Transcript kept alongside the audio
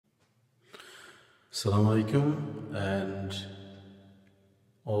Assalamu alaikum, and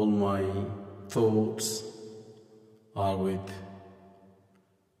all my thoughts are with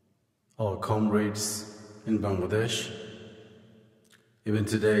our comrades in Bangladesh. Even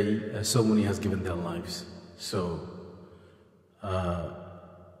today, so many has given their lives. So,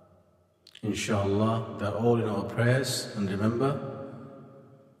 inshallah, they're all in our prayers. And remember,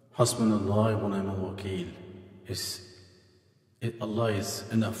 Hasbunallah wa ni'mal wakeel. Allah is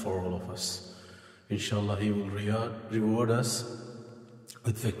enough for all of us. Inshallah, He will reward us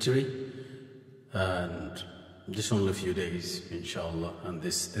with victory, and just only a few days, inshallah, and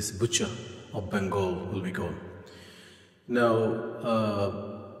this butcher of Bengal will be gone. Now,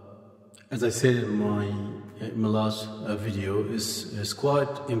 as I said in my last video, it's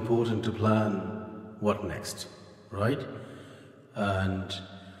quite important to plan what next, right? And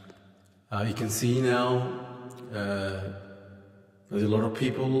you can see now there's a lot of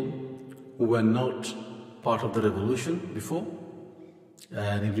people who were not part of the revolution before,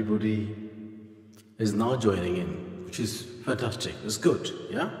 and everybody is now joining in, which is fantastic. It's good,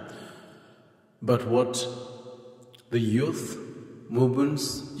 yeah? But what the youth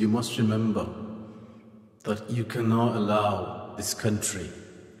movements, you must remember that you cannot allow this country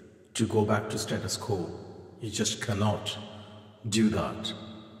to go back to status quo. You just cannot do that,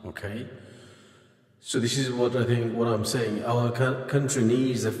 okay? So this is what I think, what I'm saying. Our country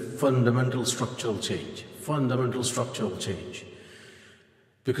needs a fundamental structural change. Fundamental structural change.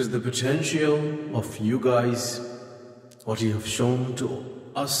 Because the potential of you guys, what you have shown to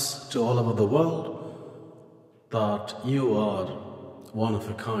us, to all over the world, that you are one of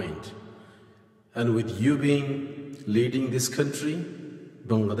a kind. And with you leading this country,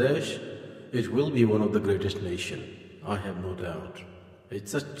 Bangladesh, it will be one of the greatest nations. I have no doubt.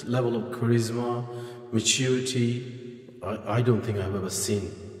 It's a level of charisma, maturity, I don't think I've ever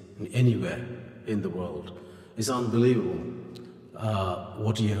seen anywhere in the world. It's unbelievable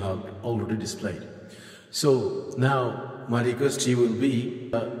what you have already displayed. So now my request to you will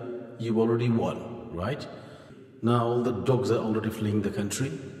be, you've already won, right? Now all the dogs are already fleeing the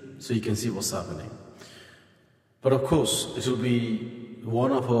country, so you can see what's happening. But of course, it will be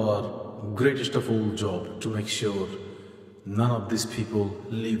one of our greatest of all job to make sure none of these people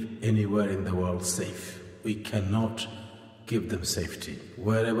live anywhere in the world safe. We cannot give them safety.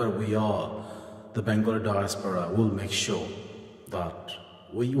 Wherever we are, the Bengali diaspora will make sure that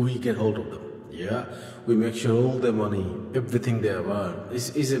we get hold of them. Yeah, we make sure all their money, everything they have earned.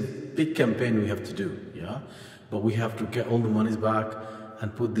 It's a big campaign we have to do. Yeah, but we have to get all the monies back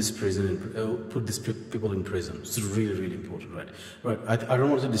and put these people in prison. It's really, really important, right? Right. I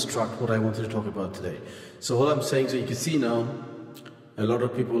don't want to distract what I wanted to talk about today. So all I'm saying, so you can see now, a lot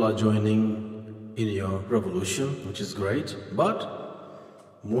of people are joining in your revolution, which is great. But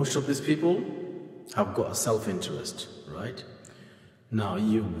most of these people have got a self-interest, right? Now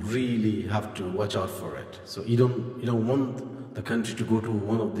you really have to watch out for it. So you don't want the country to go to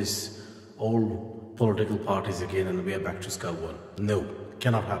one of these old political parties again and we are back to square one. No.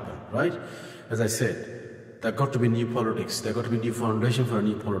 Cannot happen, right? As I said, there got to be new politics. There got to be new foundation for a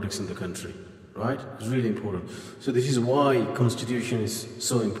new politics in the country, right? It's really important. So this is why constitution is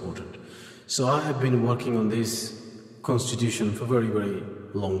so important. So I have been working on this constitution for a very, very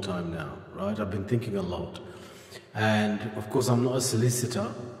long time now, right? I've been thinking a lot. And of course, I'm not a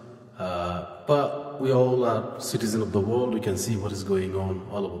solicitor, but we all are citizens of the world. We can see what is going on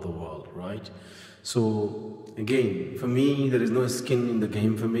all over the world, right? So again, for me, there is no skin in the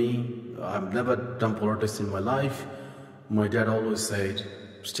game for me. I've never done politics in my life. My dad always said,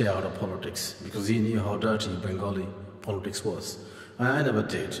 stay out of politics, because he knew how dirty Bengali politics was. I never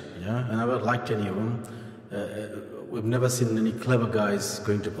did, yeah? I never liked any of them. We've never seen any clever guys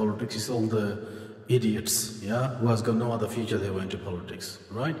going to politics. It's all the idiots, yeah, who has got no other future, they went to politics,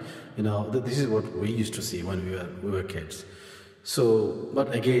 right? You know, this is what we used to see when we were kids. So,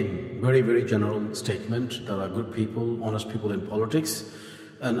 but again, very, very general statement. There are good people, honest people in politics,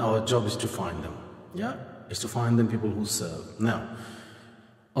 and our job is to find them. Yeah, is to find them people who serve. Now,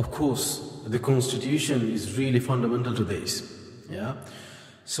 of course, the constitution is really fundamental to this. Yeah,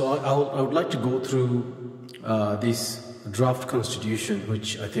 so I would like to go through this draft constitution,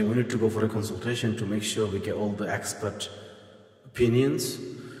 which I think we need to go for a consultation to make sure we get all the expert opinions.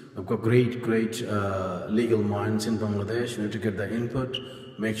 I've got great legal minds in Bangladesh. We need to get their input,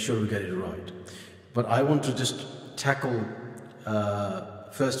 make sure we get it right. But I want to just tackle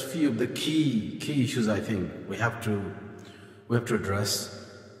first few of the key issues I think we have to address,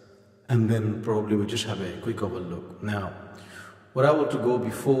 and then probably we just have a quick overlook. Now, what I want to go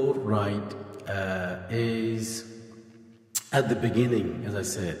before, right, is at the beginning, as I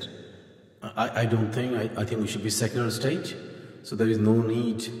said, I don't think, I think we should be secular state. So there is no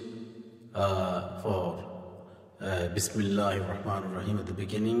need for Bismillahir Rahmanir Rahim at the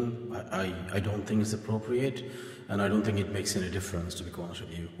beginning. I don't think it's appropriate, and I don't think it makes any difference, to be honest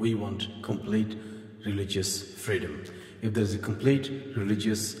with you. We want complete religious freedom. If there is a complete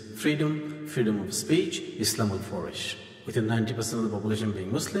religious freedom, freedom of speech, Islam will flourish. Within 90% of the population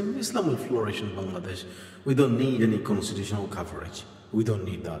being Muslim, Islam will flourish in Bangladesh. We don't need any constitutional coverage. We don't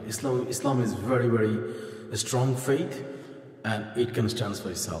need that. Islam is very, very a strong faith, and it can stand for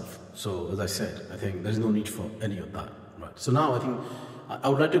itself. So, as I said, I think there's no need for any of that. Right. So now I think I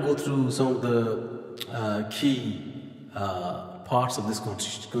would like to go through some of the key parts of this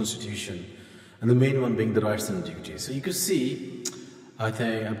constitution, and the main one being the rights and duties. So you could see, I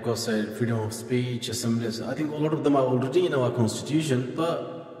think I've got said freedom of speech, assemblies. I think a lot of them are already in our constitution,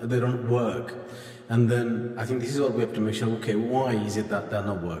 but they don't work. And then I think this is what we have to make sure, okay, why is it that they're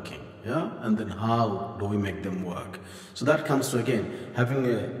not working? Yeah? And then how do we make them work? So that comes to, again, having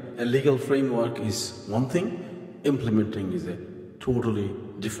a legal framework is one thing, implementing is a totally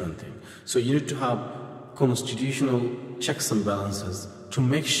different thing. So you need to have constitutional checks and balances to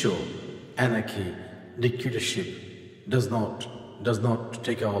make sure anarchy, dictatorship does not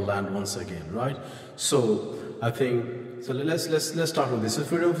take our land once again, right? So I think, so let's start with this. So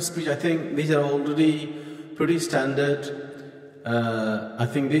freedom of speech, I think these are already pretty standard. I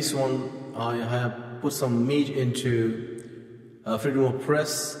think this one, I have put some meat into freedom of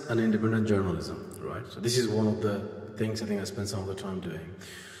press and independent journalism, right? So this is one of the things I think I spent some of the time doing.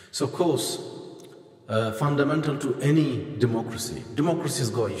 So of course, fundamental to any democracy has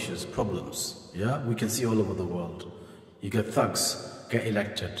got issues, problems, yeah? We can see all over the world. You get thugs get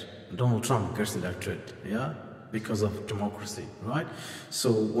elected. Donald Trump gets elected, yeah? Because of democracy, right?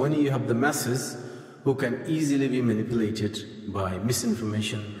 So when you have the masses who can easily be manipulated by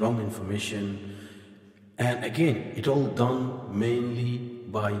misinformation, wrong information, and again, it all done mainly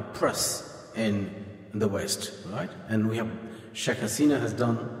by press in the West, right? And we have Sheikh Hasina has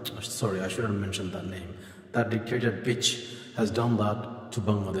done, sorry, I shouldn't mention that name. That dictator bitch has done that to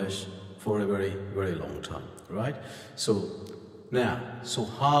Bangladesh for a very, very long time, right? So now, so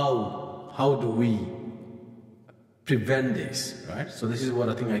how do we prevent this, right? So this is what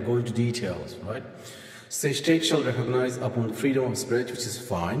I think I go into details, right? State shall recognize upon the freedom of speech, which is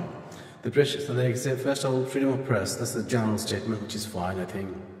fine. The press, so they say first of all, freedom of press, that's the general statement, which is fine. I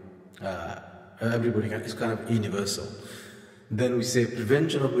think everybody is kind of universal. Then we say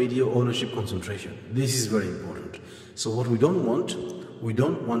prevention of media ownership concentration. This is very important. So what we don't want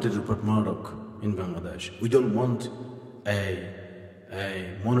a Rupert Murdoch in Bangladesh. We don't want a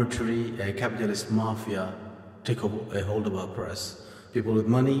monetary, a capitalist mafia take a hold of our press. People with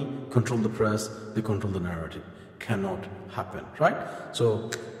money control the press, they control the narrative. Cannot happen, right? So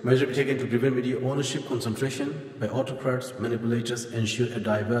measures be taken to prevent media ownership concentration by autocrats, manipulators, ensure a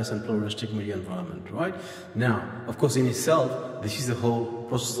diverse and pluralistic media environment, right? Now, of course, in itself, this is the whole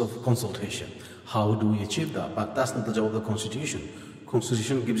process of consultation. How do we achieve that? But that's not the job of the Constitution.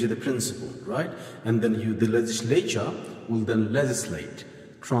 Constitution gives you the principle, right? And then the legislature will then legislate.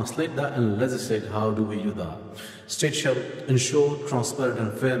 Translate that and legislate. How do we do that? State shall ensure transparent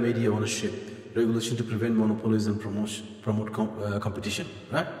and fair media ownership, regulation to prevent monopolies and promote competition,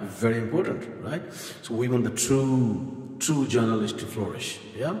 right? Very important, right? So we want the true journalist to flourish,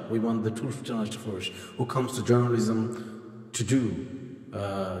 yeah? We want the true journalist to flourish, who comes to journalism to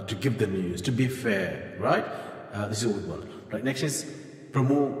to give the news, to be fair, right? This is what we want. Right, next is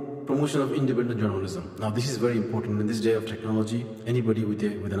promotion of independent journalism. Now this is very important in this day of technology. Anybody with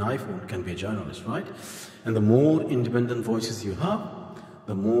an iPhone can be a journalist, right? And the more independent voices you have,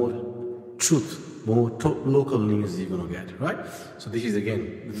 the more truth, more local news you're going to get, right? So this is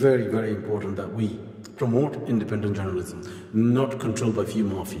again very, very important that we promote independent journalism, not controlled by few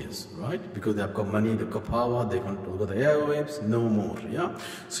mafias, right? Because they've got money, they've got power, they control the airwaves, no more, yeah?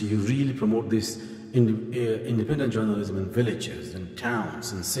 So you really promote this independent journalism in villages, in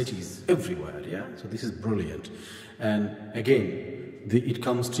towns, in cities, everywhere, yeah? So this is brilliant. And again, it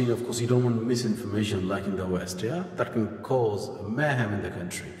comes to, of course, you don't want misinformation like in the West, yeah? That can cause mayhem in the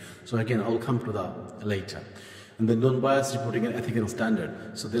country. So again, I'll come to that later. And then non-biased reporting and ethical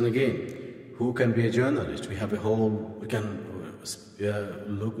standard. So then again, who can be a journalist? We have a whole, we can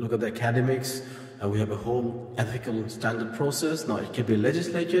look at the academics, we have a whole ethical standard process. Now it can be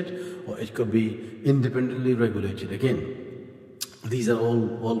legislated or it could be independently regulated. Again, these are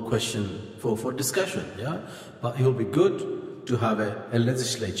all questions for discussion, yeah? But it will be good to have a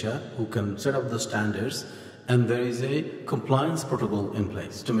legislature who can set up the standards, and there is a compliance protocol in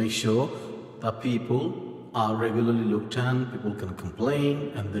place to make sure that people are regularly looked at, people can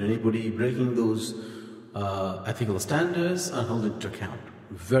complain, and then anybody breaking those ethical standards are held into account.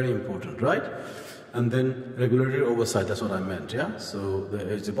 Very important, right? And then regulatory oversight, that's what I meant, yeah? So there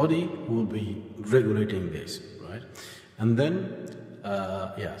is a body who will be regulating this, right? And then,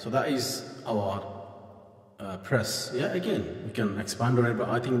 yeah, so that is our press. Yeah, again, we can expand on it, but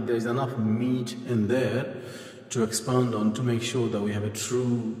I think there's enough meat in there to expand on to make sure that we have a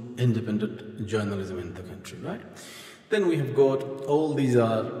true independent journalism in the country, right? Then we have got, all these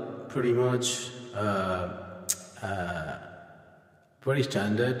are pretty much very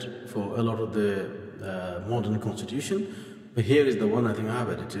standard for a lot of the modern constitution. But here is the one I think I've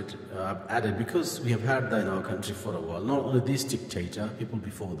added because we have had that in our country for a while. Not only this dictator, people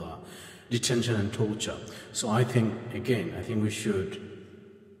before that, detention and torture. So I think, again, I think we should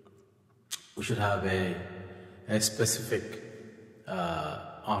have a specific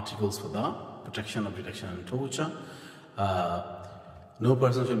articles for that, protection of detention and torture. No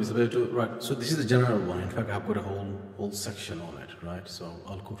person shall be subject to, right, so this is the general one. In fact, I've got a whole section on it, right? So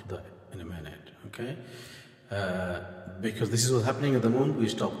I'll go to that in a minute, okay? Because this is what's happening at the moment, we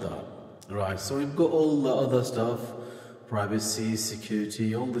stop that, right? So we've got all the other stuff, privacy,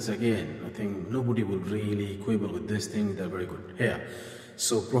 security, all this again. I think nobody will really quibble with this thing, they're very good. Here,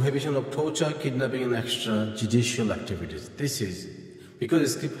 so prohibition of torture, kidnapping and extrajudicial activities. This is, because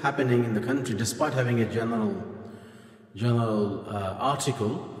it's keep happening in the country, despite having a general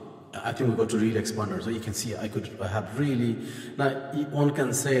article, I think we've got to read expander. So you can see I have really, now one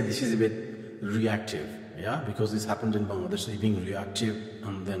can say this is a bit reactive, yeah, because this happened in Bangladesh, so being reactive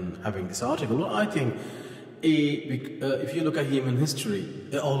and then having this article. Well, I think if you look at human history,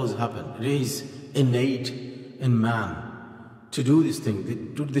 it always happened. It is innate in man to do this thing,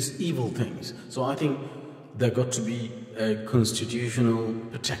 to do these evil things. So I think there got to be a constitutional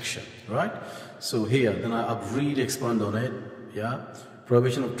protection, right? So here, then I've really expand on it, yeah?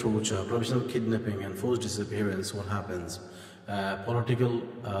 Prohibition of torture, prohibition of kidnapping and forced disappearance, what happens?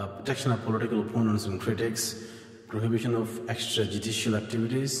 Protection of political opponents and critics, prohibition of extrajudicial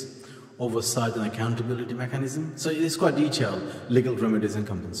activities, oversight and accountability mechanism. So it's quite detailed. Legal remedies and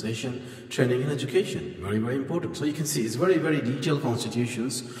compensation, training and education, very, very important. So you can see it's very, very detailed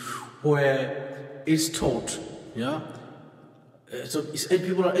constitutions where it's taught, yeah? So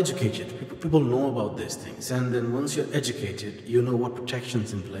people are educated, people know about these things, and then once you're educated, you know what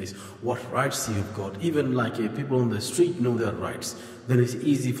protections in place, what rights you've got. Even like people on the street know their rights, then it's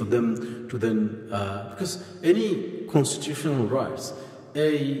easy for them to then, because any constitutional rights,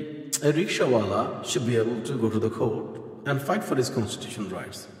 a rickshawala should be able to go to the court and fight for his constitutional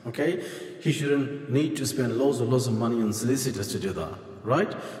rights, okay? He shouldn't need to spend loads of money on solicitors to do that,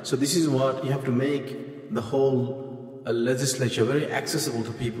 right? So this is what you have to make the whole legislature very accessible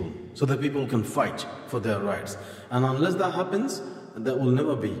to people so that people can fight for their rights. And unless that happens, there will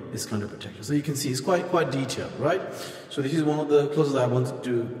never be this kind of protection. So you can see it's quite detailed, right? So this is one of the clauses I wanted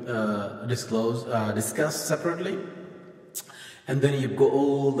to discuss separately. And then you've got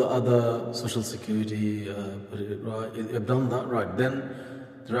all the other social security, right? You've done that, right? Then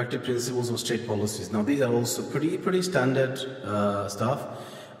directive principles of state policies. Now these are also pretty standard stuff.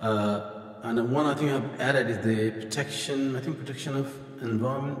 And one I think I've added is the protection, protection of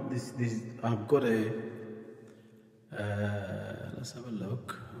environment. This I've got a, let's have a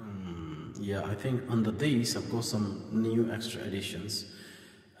look. Yeah, I think under these I've got some new extra additions.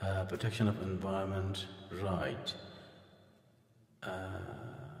 Protection of environment, right.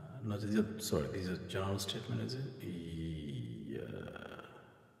 No, these are general statement, is it?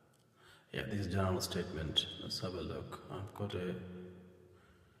 Yeah, this is general statement. Let's have a look. I've got a,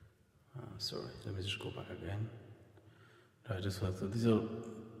 sorry, let me just go back again. Right, so these are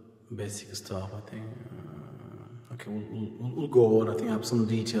basic stuff, I think. Okay, we'll go on. I think I have some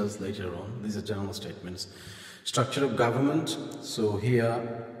details later on. These are general statements. Structure of government. So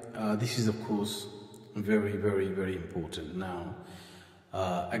here, this is of course very, very, very important. Now,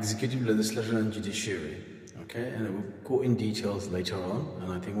 executive, legislature, and judiciary. Okay, and we'll go in details later on.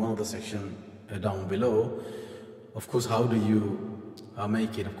 And I think one of the section down below, of course, how do you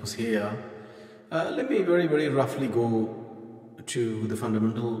make it? Of course, here, let me very, very roughly go to the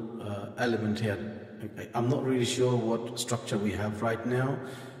fundamental element here. I'm not really sure what structure we have right now.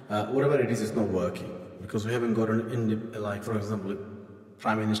 Whatever it is, it's not working because we haven't got like, for example,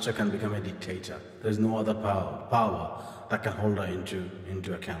 Prime Minister can become a dictator. There's no other power that can hold her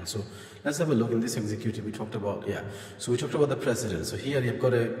into account. So let's have a look in this executive we talked about. Yeah. So we talked about the president. So here you've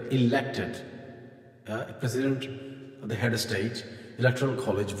got a elected president of the head of state, electoral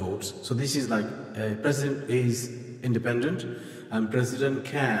college votes. So this is like president is independent and president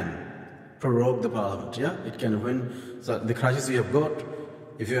can prorogue the parliament. Yeah, it can win. So the crisis we have got,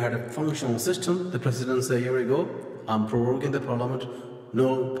 if you had a functional system, the president say, here we go, I'm proroguing the parliament.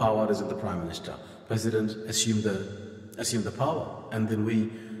 No power is in the prime minister. President assume the power, and then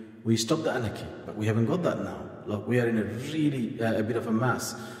we stop the anarchy. But we haven't got that now. Look, we are in a really a bit of a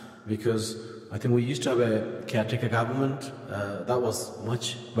mess, because I think we used to have a caretaker government. That was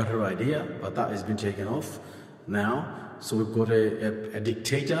much better idea, but that has been taken off now. So we've got a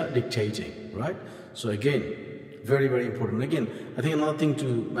dictator dictating, right? So again, very, very important. Again, I think another thing to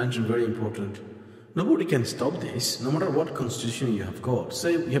mention, very important, nobody can stop this, no matter what constitution you have got.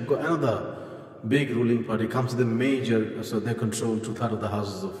 Say you have got another big ruling party, comes to the major, so they control 2/3 of the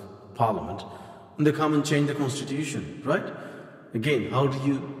houses of parliament, and they come and change the constitution, right? Again, how do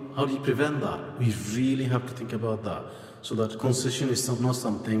you prevent that? We really have to think about that. So that constitution is not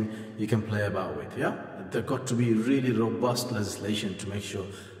something you can play about with, yeah? There got to be really robust legislation to make sure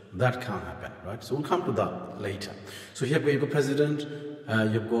that can't happen, right? So we'll come to that later. So here you've got president,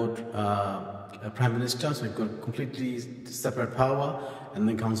 you've got a prime minister, so you've got completely separate power, and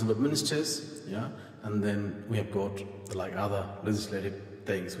then council of ministers, yeah? And then we have got like other legislative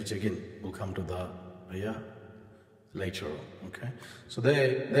things, which again, we'll come to that, yeah, later on, okay? So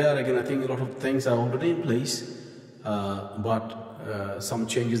there again, I think a lot of things are already in place, but some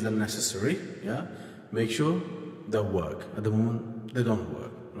changes are necessary, yeah? Make sure they work. At the moment, they don't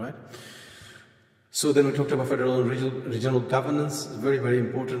work, right? So then we talked about federal and regional governance, very, very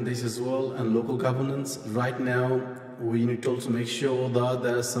important this as well, and local governance. Right now, we need to also make sure that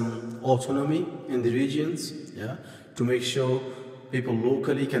there is some autonomy in the regions, yeah, to make sure people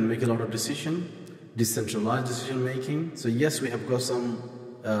locally can make a lot of decision, decentralized decision making. So yes, we have got some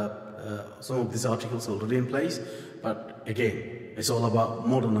of these articles already in place, but again, it's all about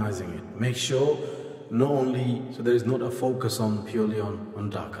modernizing it. Make sure not only, so there is not a focus on purely on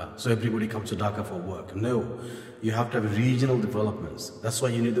Dhaka, so everybody comes to Dhaka for work. No, you have to have regional developments. That's why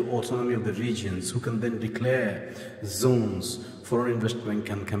you need the autonomy of the regions, who can then declare zones, foreign investment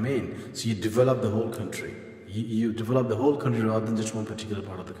can come in. So you develop the whole country. You develop the whole country rather than just one particular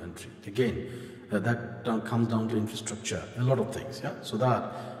part of the country. Again, that comes down to infrastructure, a lot of things, yeah? So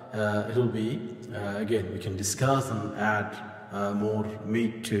that it will be, again, we can discuss and add more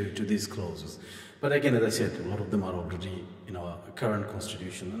meat to these clauses. But again, as I said, a lot of them are already in our current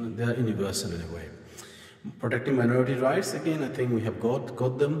constitution, and they are universal in a way. Protecting minority rights, again, I think we have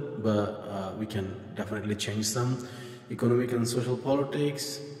got them, but we can definitely change them. Economic and social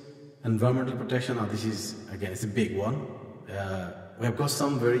politics, environmental protection, this is, again, it's a big one. We have got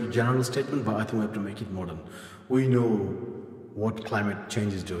some very general statement, but I think we have to make it modern. We know what climate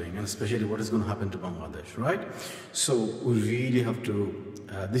change is doing, and especially what is going to happen to Bangladesh, right? So we really have to,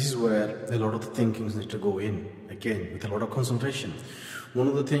 this is where a lot of the thinking needs to go in, again, with a lot of consultation. One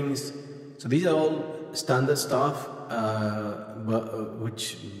of the things, so these are all standard stuff,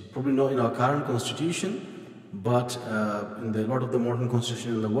 which probably not in our current constitution, but in a lot of the modern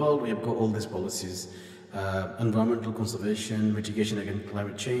constitution in the world, we have got all these policies. Environmental conservation, mitigation against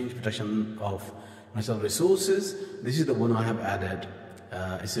climate change, protection of natural resources. This is the one I have added.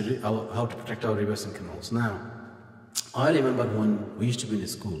 It's how to protect our rivers and canals. Now, I remember when we used to be in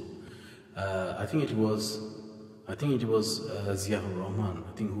school. I think it was Ziaur Rahman,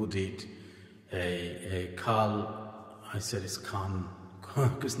 I think, who did a Carl. I said it's Khan.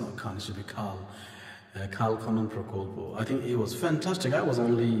 It's not Khan. It should be Carl. Carl Conan Prokolpo. I think it was fantastic. I was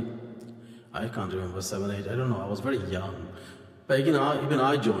only, I can't remember, 7, 8. I don't know. I was very young. But again, even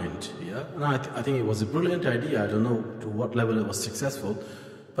I joined, yeah, and I think it was a brilliant idea. I don't know to what level it was successful,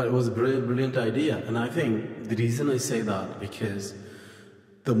 but it was a brilliant idea. And I think the reason I say that, because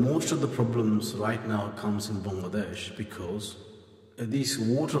most of the problems right now comes in Bangladesh because these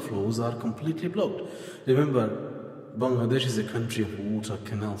water flows are completely blocked. Remember, Bangladesh is a country of water,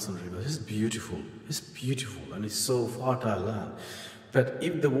 canals and rivers. It's beautiful, and it's so fertile land. But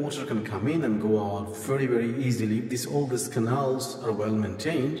if the water can come in and go out very, very easily, if all these canals are well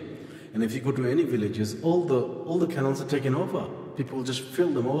maintained, and if you go to any villages, all the canals are taken over. People just fill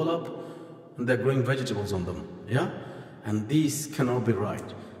them all up, and they're growing vegetables on them. Yeah, and these cannot be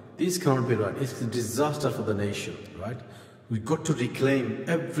right. These cannot be right. It's a disaster for the nation, right? We've got to reclaim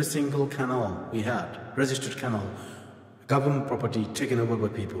every single canal we had, registered canal, government property taken over by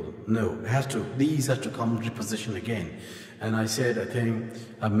people. No, these have to come reposition again. And I said, I think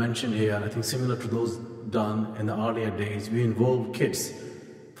I mentioned here, and I think similar to those done in the earlier days, we involve kids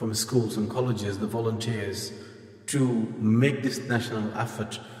from schools and colleges, the volunteers, to make this national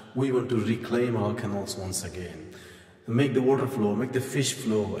effort. We want to reclaim our canals once again, make the water flow, make the fish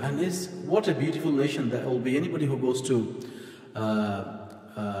flow, and what a beautiful nation that will be. Anybody who goes to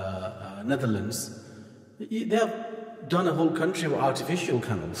Netherlands, they have done a whole country of artificial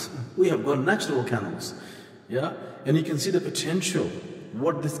canals. We have got natural canals, yeah? And you can see the potential,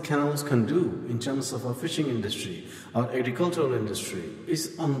 what these canals can do in terms of our fishing industry, our agricultural industry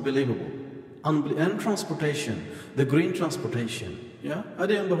is unbelievable. And transportation, the green transportation, yeah? I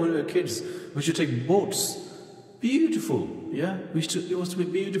remember when we were kids, we used to take boats, beautiful, yeah? It used to be a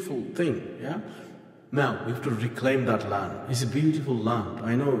beautiful thing, yeah? Now, we have to reclaim that land. It's a beautiful land.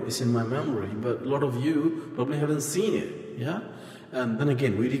 I know it's in my memory, but a lot of you probably haven't seen it, yeah? And then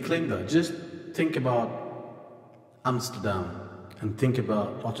again, we reclaim that. Just think about Amsterdam and think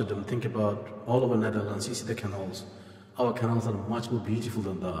about Rotterdam, think about all over Netherlands. You see the canals. Our canals are much more beautiful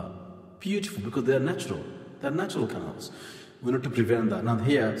than that. Beautiful because they are natural. They're natural canals. We need to prevent that. Now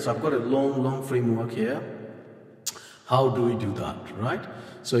here, so I've got a long framework here. How do we do that, right?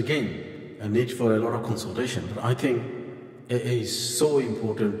 So again, a need for a lot of consultation, but I think it is so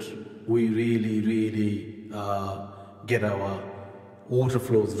important we really get our water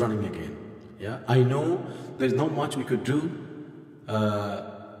flows running again. Yeah, I know there's not much we could do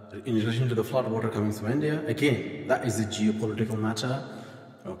in relation to the flood water coming from India. Again, that is a geopolitical matter.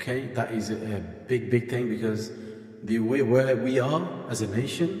 Okay, that is a big thing because the way where we are as a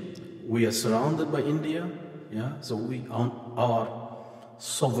nation, we are surrounded by India. Yeah, so our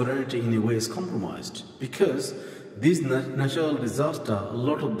sovereignty in a way is compromised because these natural disasters, a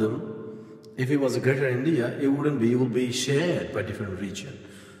lot of them, if it was a greater India, it wouldn't be, it will be shared by different regions.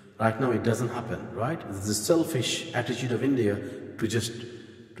 Right now it doesn't happen, right? It's the selfish attitude of India to just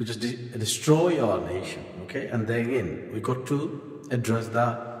destroy our nation, okay? And then again, we got to address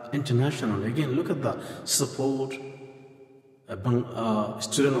that internationally. Again, look at that support a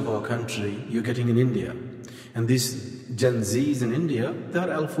student of our country you're getting in India. And these Gen Zs in India,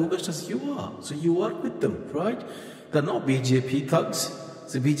 they're as focused as you are. So you work with them, right? They're not BJP thugs.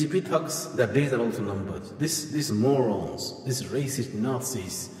 The BJP thugs, their days are also numbered. These morons, these racist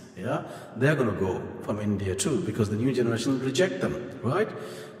Nazis, yeah, they're going to go from India too because the new generation will reject them, right?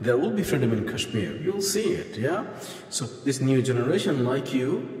 There will be freedom in Kashmir. You'll see it, yeah? So this new generation like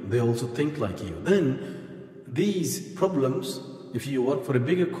you, they also think like you. Then these problems, if you work for a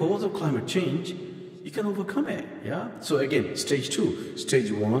bigger cause of climate change, you can overcome it, yeah? So again, stage 2.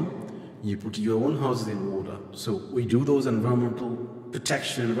 Stage 1, you put your own houses in order. So we do those environmental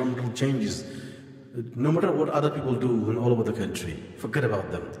protection, environmental changes. No matter what other people do in all over the country, forget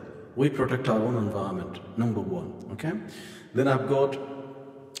about them. We protect our own environment, number 1, okay? Then I've got,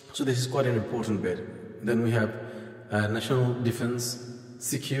 so this is quite an important bit. Then we have national defense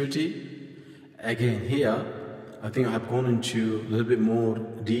security. Again, here, I think I have gone into a little bit more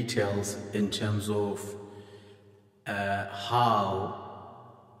details in terms of how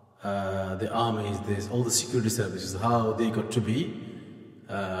the armies, all the security services, how they got to be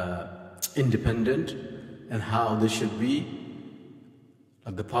independent and how they should be,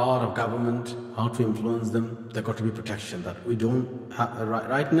 like the power of government, how to influence them. There got to be protection that we don't have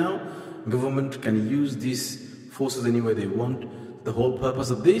right now. Government can use these forces any way they want. The whole purpose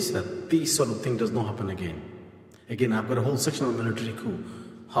of this, that this sort of thing does not happen again. Again, I've got a whole section on military coup.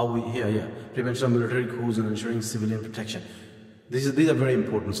 How we prevention of military coups and ensuring civilian protection. These are very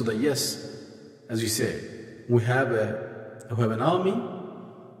important. So that yes, as you say, we have an army,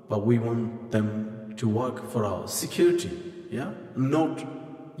 but we want them to work for our security, yeah, not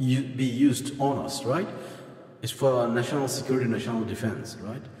be used on us, right? It's for our national security, national defense,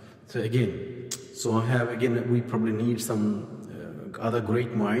 right? So again, we probably need some other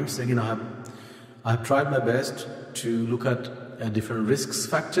great minds. Again, I have tried my best to look at different risks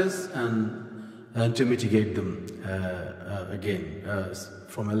factors and to mitigate them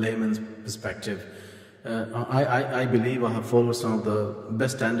from a layman's perspective. I believe I have followed some of the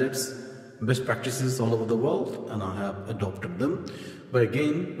best standards, best practices all over the world, and I have adopted them. But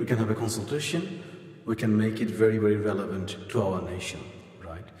again, we can have a consultation. We can make it very relevant to our nation,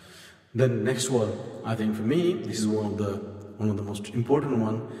 right? Then next one, I think for me, this is one of the most important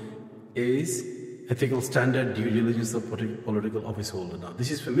one, is ethical standard due diligence of political office holder. Now, this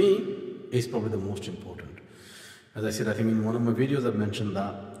is for me is probably the most important. As I said, I think in one of my videos I've mentioned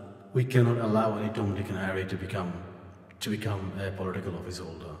that we cannot allow any Tom, Dick and Harry to become a political office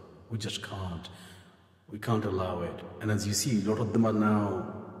holder. We just can't. We can't allow it. And as you see, a lot of them are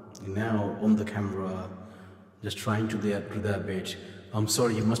now on the camera, just trying to do their bit. I'm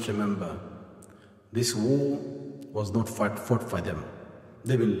sorry, you must remember, this war was not fought by them.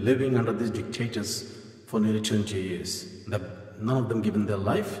 They've been living under these dictators for nearly 20 years. None of them given their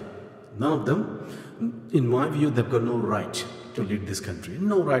life. None of them. In my view, they've got no right to lead this country.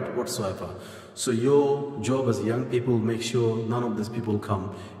 No right whatsoever. So your job as young people, make sure none of these people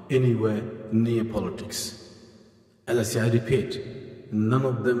come anywhere near politics. As I say, I repeat, none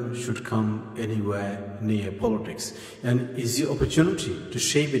of them should come anywhere near politics. And it's your opportunity to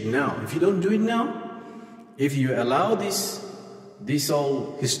shape it now. If you don't do it now, if you allow these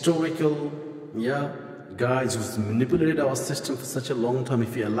all historical, guys who's manipulated our system for such a long time,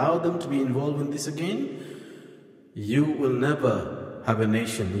 if you allow them to be involved in this again, you will never have a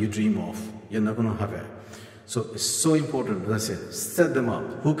nation you dream of. You're not going to have it. So it's so important, as I said, set them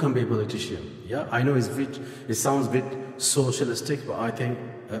up. Who can be a politician? Yeah, I know it sounds a bit socialistic, but I think,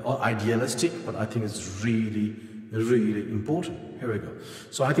 or idealistic, but I think it's really, really important. Here we go.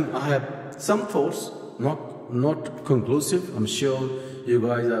 So I think I have some thoughts, not conclusive. I'm sure you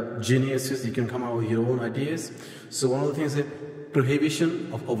guys are geniuses. You can come out with your own ideas. So one of the things is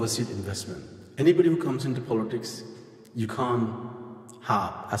prohibition of overseas investment. Anybody who comes into politics, you can't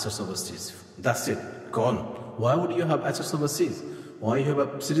have assets overseas. That's it. Gone. Why would you have assets overseas? Why you have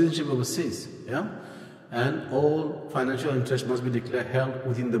a citizenship overseas? Yeah? And all financial interests must be held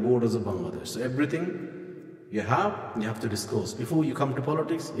within the borders of Bangladesh. So everything you have to disclose. Before you come to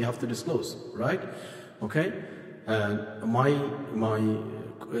politics, you have to disclose, right? Okay? And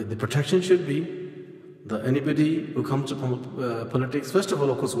the protection should be that anybody who comes to politics, first of all,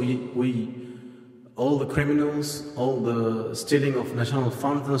 of course, all the criminals, all the stealing of national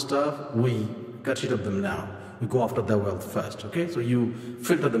funds and stuff, we get rid of them now. We go after their wealth first, okay? So you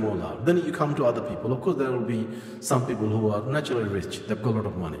filter them all out. Then you come to other people. Of course, there will be some people who are naturally rich. They've got a lot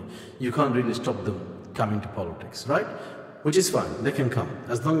of money. You can't really stop them coming to politics, right? Which is fine. They can come.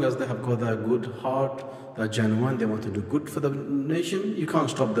 As long as they have got a good heart, they're genuine, they want to do good for the nation, you can't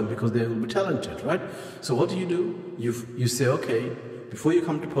stop them because they will be talented, right? So what do? You say, okay, before you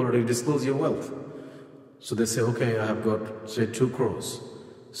come to politics, disclose your wealth. So they say, okay, I have got, say, 2 crores.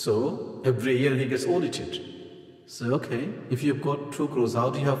 So every year he gets audited. So, okay, if you've got 2 crores, how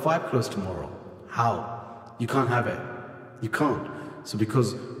do you have 5 crores tomorrow? How? You can't have it. You can't. So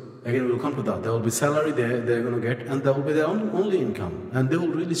because, again, we'll come to that. There will be salary they're going to get, and that will be their only income. And they will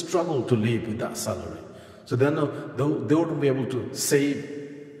really struggle to live with that salary. So they won't be able to save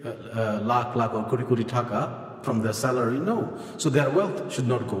lakh or kodi taka from their salary. No. So their wealth should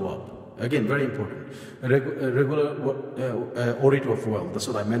not go up. Again, very important. Regular audit of wealth. That's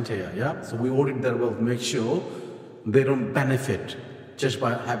what I meant here. Yeah. So we audit their wealth, make sure they don't benefit just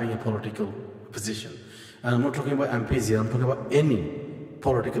by having a political position. And I'm not talking about MPs here. I'm talking about any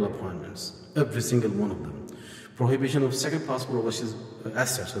political appointments. Every single one of them. Prohibition of second passport overseas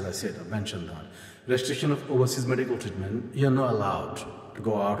assets, as I said. I mentioned that. Restriction of overseas medical treatment. You're not allowed to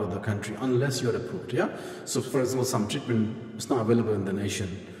go out of the country unless you're approved. Yeah. So, for example, some treatment is not available in the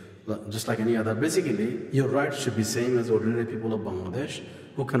nation. Just like any other. Basically, your rights should be same as ordinary people of Bangladesh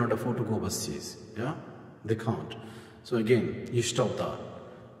who cannot afford to go overseas. Yeah, they can't. So again, you stop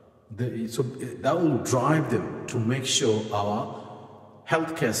that. So that will drive them to make sure our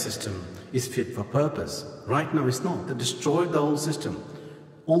healthcare system is fit for purpose. Right now, it's not. They destroyed the whole system.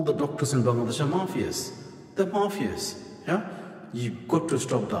 All the doctors in Bangladesh are mafias. They're mafias. Yeah, you've got to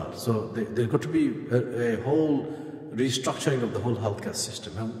stop that. So there's got to be a whole restructuring of the whole healthcare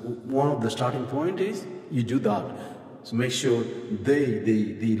system. And one of the starting point is you do that. So make sure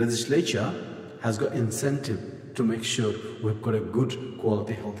the legislature has got incentive to make sure we've got a good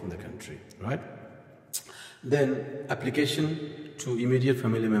quality health in the country, right? Then application to immediate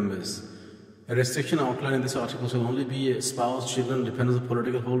family members. A restriction outlined in this article shall only be a spouse, children, dependents of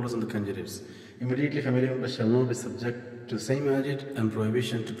political holders and the candidates. Immediately family members shall not be subject to the same edit and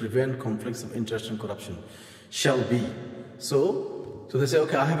prohibition to prevent conflicts of interest and corruption. Shall be. So they say,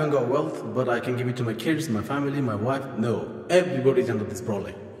 okay, I haven't got wealth, but I can give it to my kids, my family, my wife. No, everybody's under this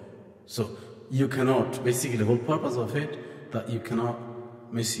brolly. So you cannot, basically the whole purpose of it, that you cannot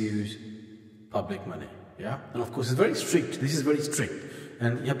misuse public money. Yeah? And of course it's very strict. This is very strict.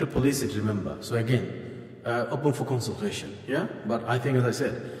 And you have to police it, remember. So again, open for consultation. Yeah? But I think, as I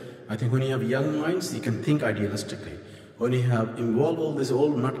said, I think when you have young minds, you can think idealistically. When you have involved all these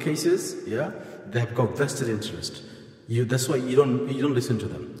old nutcases, yeah, they have got vested interest. That's why you don't listen to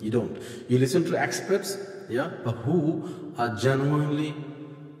them. You don't. You listen to experts, yeah, but who are genuinely,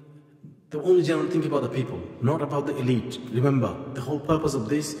 they only genuinely think about the people, not about the elite. Remember, the whole purpose of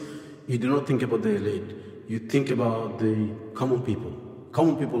this, you do not think about the elite. You think about the common people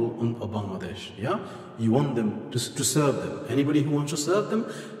of Bangladesh, yeah. You want them to serve them. Anybody who wants to serve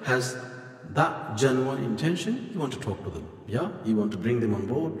them has that genuine intention. You want to talk to them, yeah? You want to bring them on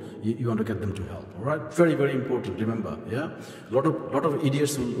board, you want to get them to help, all right? Very, very important, remember, yeah? A lot of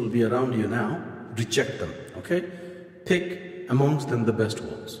idiots will be around you now. Reject them, okay? Pick amongst them the best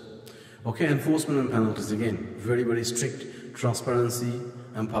ones. Okay, enforcement and penalties, again, very, very strict transparency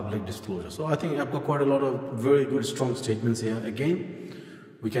and public disclosure. So I think I've got quite a lot of very good, strong statements here. Again,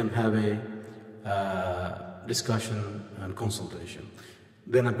 we can have a discussion and consultation.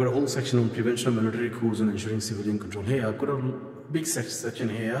 Then I've got a whole section on prevention of military coups and ensuring civilian control. Here, I've got a big section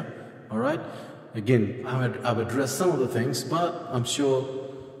here, all right? Again, I've addressed some of the things, but I'm sure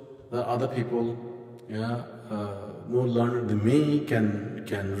that other people, more learned than me can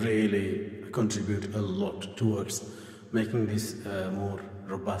really contribute a lot towards making this more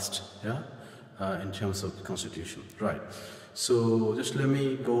robust, in terms of the constitution, right? So just let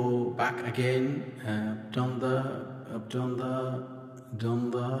me go back again.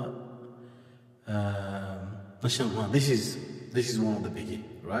 National. This is one of the biggie,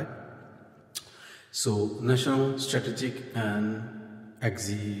 right? So National Strategic and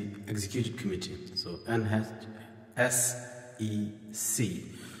Executive Committee. So NSEC.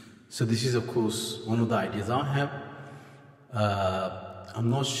 So this is of course one of the ideas I have. I'm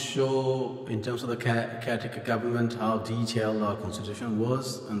not sure in terms of the caretaker government how detailed our constitution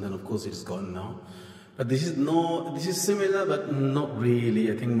was, and then of course it is gone now. But this is similar, but not really.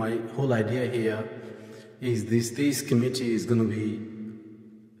 I think my whole idea here is this committee is going to be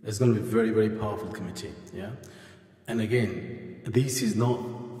very, very powerful committee, And again,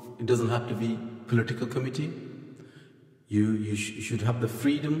 it doesn't have to be political committee. You should have the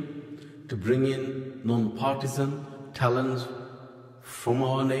freedom to bring in non-partisan talents from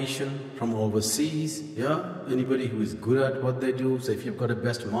our nation, from overseas, Anybody who is good at what they do. So if you've got a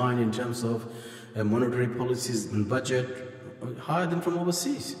best mind in terms of monetary policies and budget, hire them from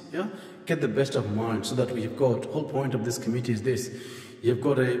overseas, Get the best of mind so that we've got, whole point of this committee is this, you've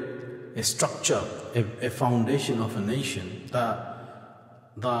got a structure, a foundation of a nation that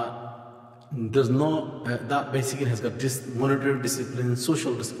does not, that basically has got this monetary discipline,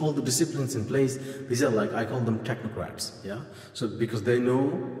 social, all the disciplines in place. These are like, I call them technocrats, So because they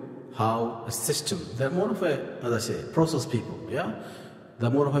know how a system, they're more of a, as I say, process people, They're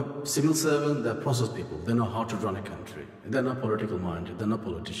more of a civil servant, they're process people. They know how to run a country. They're not political minded, they're not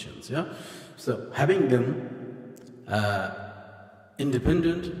politicians, So having them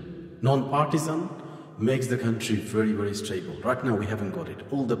independent, non-partisan, makes the country very, very stable. Right now we haven't got it.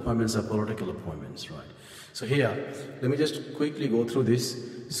 All the appointments are political appointments, right? So here, let me just quickly go through this.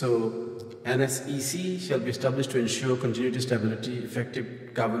 So NSEC shall be established to ensure continuity, stability,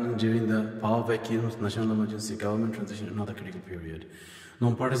 effective governance during the power vacuums, national emergency, government transition, and other critical period.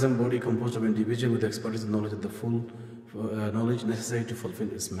 Non-partisan body composed of individuals with expertise and knowledge of the full knowledge necessary to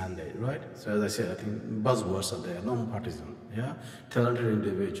fulfill its mandate, right? So as I said, I think buzzwords are there, non-partisan, talented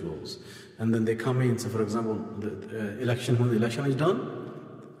individuals. And then they come in, so for example, the election, when the election is done,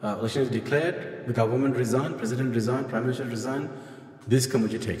 election is declared, the government resigned, president resigned, prime minister resigned, this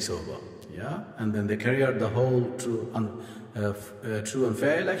committee takes over, And then they carry out the whole true and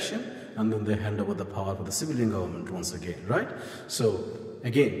fair election, and then they hand over the power to the civilian government once again, right? So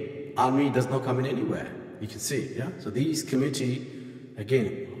again, army does not come in anywhere. You can see, So these committee,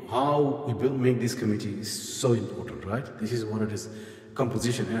 again, how we make this committee is so important, right? This is what it is.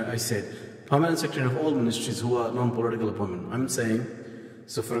 Composition. I said, permanent secretary of all ministries who are non-political appointment. I'm saying,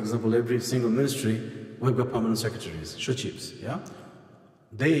 so for example, every single ministry, we've got permanent secretaries, chiefs,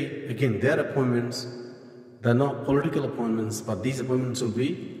 They, again, their appointments, they're not political appointments, but these appointments will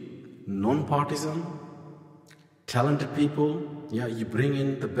be non-partisan, talented people, you bring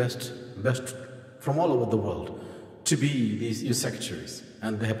in the best from all over the world to be your secretaries,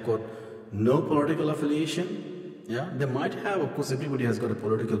 and they have got no political affiliation, They might have, of course, everybody has got a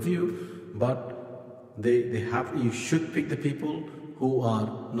political view, but you should pick the people who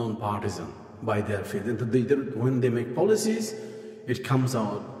are non-partisan by their faith. And when they make policies, it comes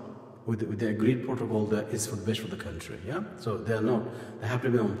out with the agreed protocol that is for the best for the country, So they have to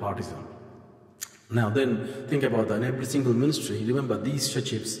be non-partisan. Now then, think about that. In every single ministry, remember these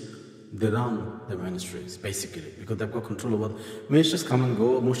chiefs, they run the ministries, basically, because they've got control over. Ministers come and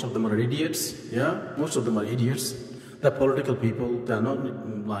go, most of them are idiots, Most of them are idiots. They're political people, they're not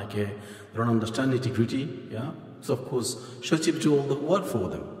they don't understand nitty-gritty, So of course, chiefs do all the work for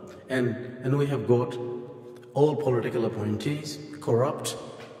them. And we have got all political appointees, corrupt,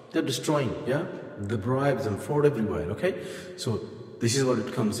 they're destroying, the bribes and fraud everywhere, okay? So this is what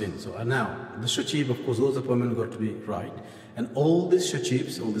it comes in. So now, the chief, of course, those appointments got to be right. And all these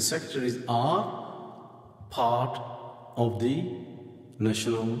chiefs, all the secretaries are part of the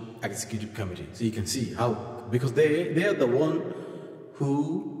National Executive Committee. So you can see how, because they are the one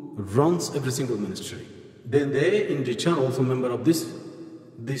who runs every single ministry. Then they, in return, also member of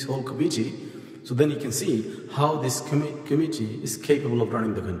this whole committee, So then you can see how this committee is capable of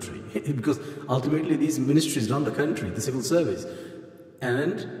running the country. Because ultimately these ministries run the country, the civil service.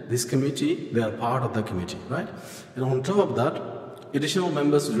 And this committee, they are part of the committee, right? And on top of that, additional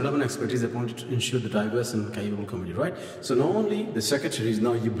members with relevant expertise appointed to ensure the diverse and capable committee, right? So not only the secretaries,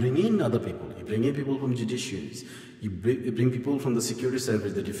 now you bring in other people. You bring in people from judiciaries. You bring people from the security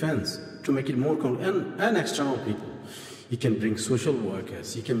service, the defense, to make it more, and external people. You can bring social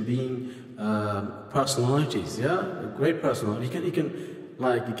workers. You can bring personalities, yeah, great personalities. You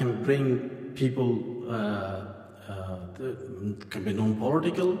can bring people can be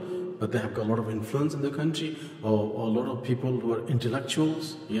non-political, but they have got a lot of influence in the country, or a lot of people who are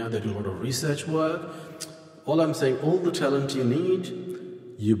intellectuals, yeah, they do a lot of research work. All I'm saying, all the talent you need,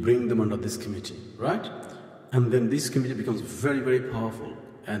 you bring them under this committee, right? And then this committee becomes very, very powerful.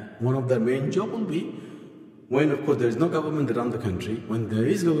 And one of their main job will be, when of course there is no government that runs the country, when there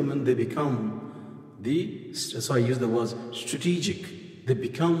is government, they become so I use the word strategic. They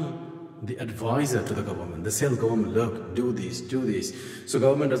become the advisor to the government. They tell government, look, do this, do this. So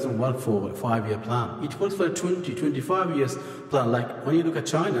government doesn't work for a 5-year plan. It works for a 20, 25 years plan. Like when you look at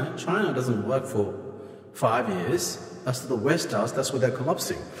China, China doesn't work for 5 years. That's the West does, that's where they're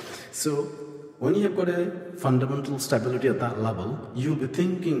collapsing. So when you have got a fundamental stability at that level, you'll be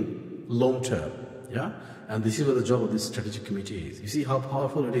thinking long term, yeah? And this is what the job of this strategic committee is. You see how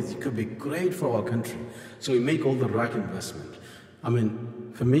powerful it is. It could be great for our country. So we make all the right investment. I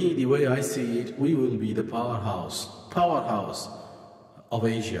mean, for me, the way I see it, we will be the powerhouse of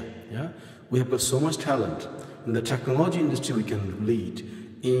Asia. Yeah, we have got so much talent in the technology industry. We can lead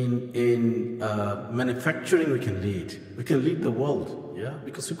in manufacturing. We can lead the world. Yeah,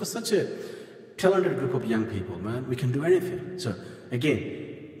 because we've got such a talented group of young people, man. We can do anything. So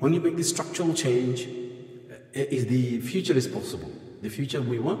again, when you make this structural change, the future is possible. The future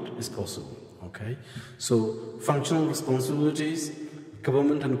we want is possible. Okay, so functional responsibilities,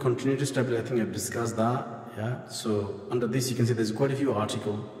 government and continuity stability, I think I've discussed that, yeah. So under this you can see there's quite a few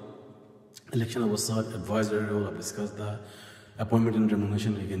articles. Election oversight, advisory role, I've discussed that. Appointment and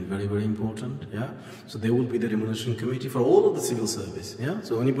remuneration, again, very, very important, yeah. So there will be the remuneration committee for all of the civil service, yeah.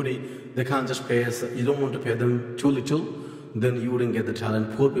 So anybody, they can't just pay us, you don't want to pay them too little, then you wouldn't get the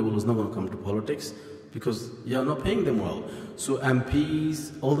talent. Poor people who's not going to come to politics, because you're not paying them well. So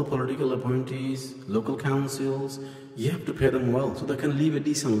MPs, all the political appointees, local councils, you have to pay them well so they can live a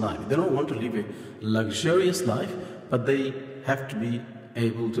decent life. They don't want to live a luxurious life, but they have to be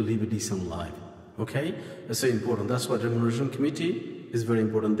able to live a decent life. Okay? That's very important. That's why remuneration committee is very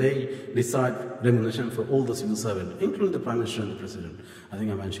important. They decide remuneration for all the civil servants, including the Prime Minister and the President. I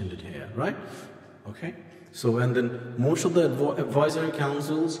think I mentioned it here, right? Okay? So, and then most of the advisory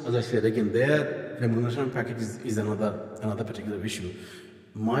councils, as I said, again, their remuneration package is another particular issue.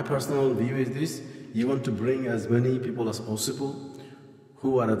 My personal view is this: you want to bring as many people as possible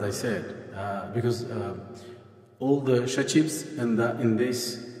who are, as I said, because all the Shachibs in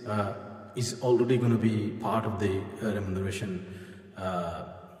this is already going to be part of the remuneration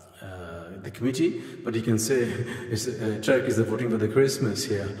the committee, but you can say Turk is voting for the Christmas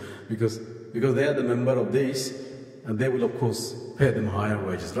here because they are the member of this, and they will of course pay them higher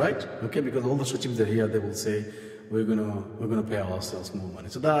wages, right? Okay, because all the Shachibs are here, they will say we're gonna pay ourselves more money.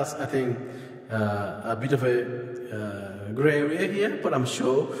 So that's, I think, a bit of a grey area here, but I'm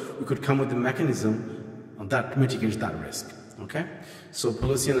sure we could come with a mechanism that mitigates that risk. Okay, so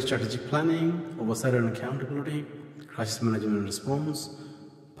policy and strategic planning, oversight and accountability, crisis management and response,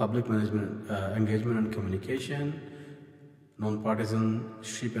 public management, engagement and communication,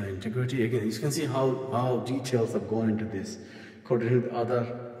 non-partisanship and integrity. Again, you can see how details have gone into this. Coordinating with other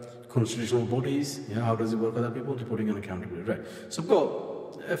constitutional bodies, yeah, how does it work with other people, reporting and accountability, right? So I've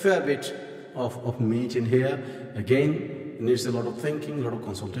got a fair bit of meat in here. Again, it needs a lot of thinking, a lot of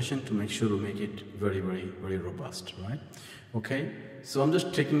consultation to make sure to make it very, very, very robust, right? Okay, so I'm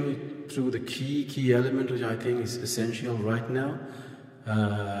just taking you through the key element which I think is essential right now.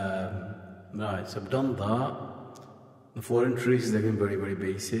 Right, so I've done that. The 4 entries is again very, very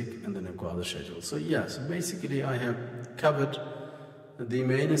basic, and then I've got other schedules. So yeah, so basically I have covered the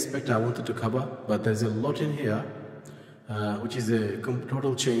main aspect I wanted to cover, but there's a lot in here which is a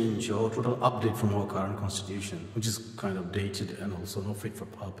total change or total update from our current constitution, which is kind of dated and also not fit for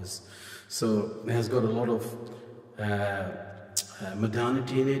purpose. So it has got a lot of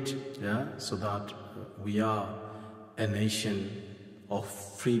modernity in it, yeah, so that we are a nation of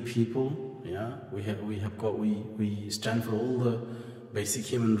free people, yeah. We stand for all the basic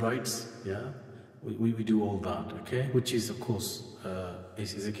human rights, yeah. We do all that, okay, which is of course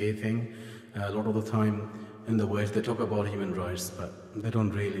is a key thing. A lot of the time in the West, they talk about human rights, but they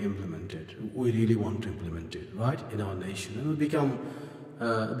don't really implement it. We really want to implement it, right, in our nation. And we become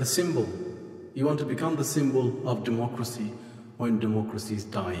the symbol. You want to become the symbol of democracy when democracy is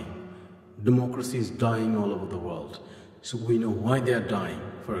dying. Democracy is dying all over the world. So we know why they are dying.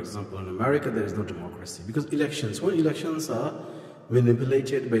 For example, in America, there is no democracy because when elections are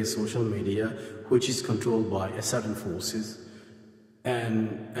manipulated by social media, which is controlled by certain forces,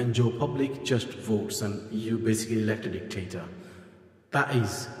 and Joe public just votes and you basically elect a dictator. That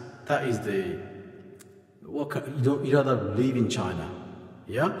is the, you rather live in China,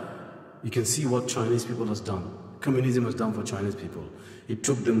 yeah? You can see what Chinese people has done. Communism has done for Chinese people. It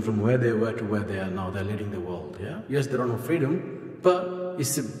took them from where they were to where they are now. They're leading the world, yeah? Yes, there are no freedom, but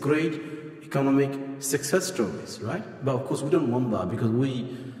it's a great economic success stories, right? But of course, we don't want that because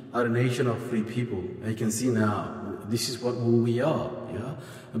we are a nation of free people. You can see now, this is what we are, yeah?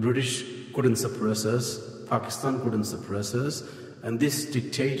 The British couldn't suppress us, Pakistan couldn't suppress us, and these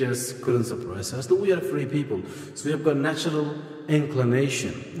dictators couldn't suppress us. So we are free people. So we have got natural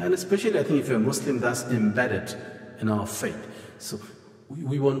inclination. And especially, I think, if you're a Muslim, that's embedded in our faith. So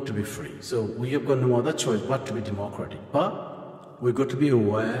we want to be free. So we have got no other choice but to be democratic. But we've got to be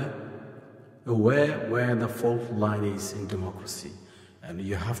aware where the fault line is in democracy. And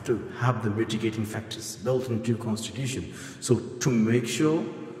you have to have the mitigating factors built into your constitution. So to make sure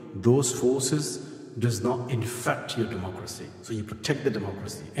those forces does not infect your democracy. So you protect the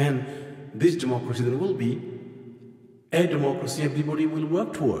democracy. And this democracy then will be a democracy everybody will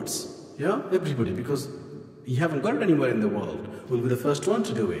work towards. Yeah, everybody, because you haven't got it anywhere in the world. We'll be the first one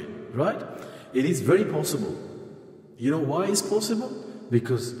to do it, right? It is very possible. You know why it's possible?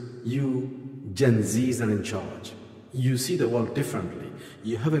 Because you Gen Zs are in charge. You see the world differently.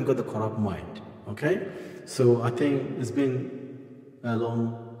 You haven't got the corrupt mind, okay? So I think it's been a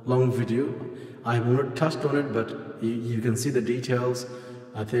long video. I have not touched on it, but you can see the details.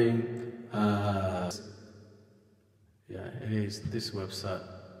 I think, yeah, it is this website,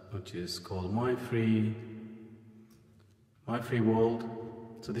 which is called myfree.world.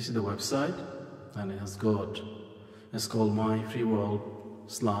 So this is the website, and it's called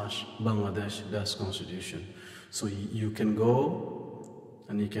myfree.world/Bangladesh-Constitution. So you can go,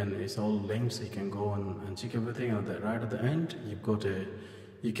 and it's all linked, so you can go and check everything. And right at the end, you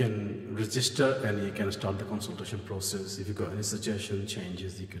can register and you can start the consultation process. If you've got any suggestions,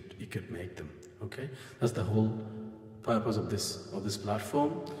 changes, you could make them. Okay, that's the whole purpose of this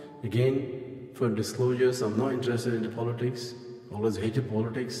platform. Again, for disclosures, I'm not interested in the politics. Always hated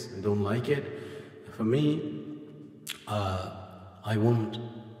politics. I don't like it. For me, I want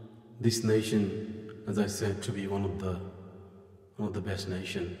this nation, as I said, to be one of the best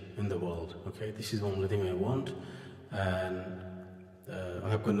nation in the world. Okay, this is the only thing I want, and I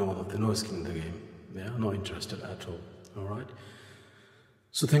have got no skin in the game. Yeah, I'm not interested at all. All right.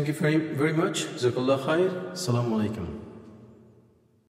 So thank you very much. Jazakallah khair. Assalamu alaikum.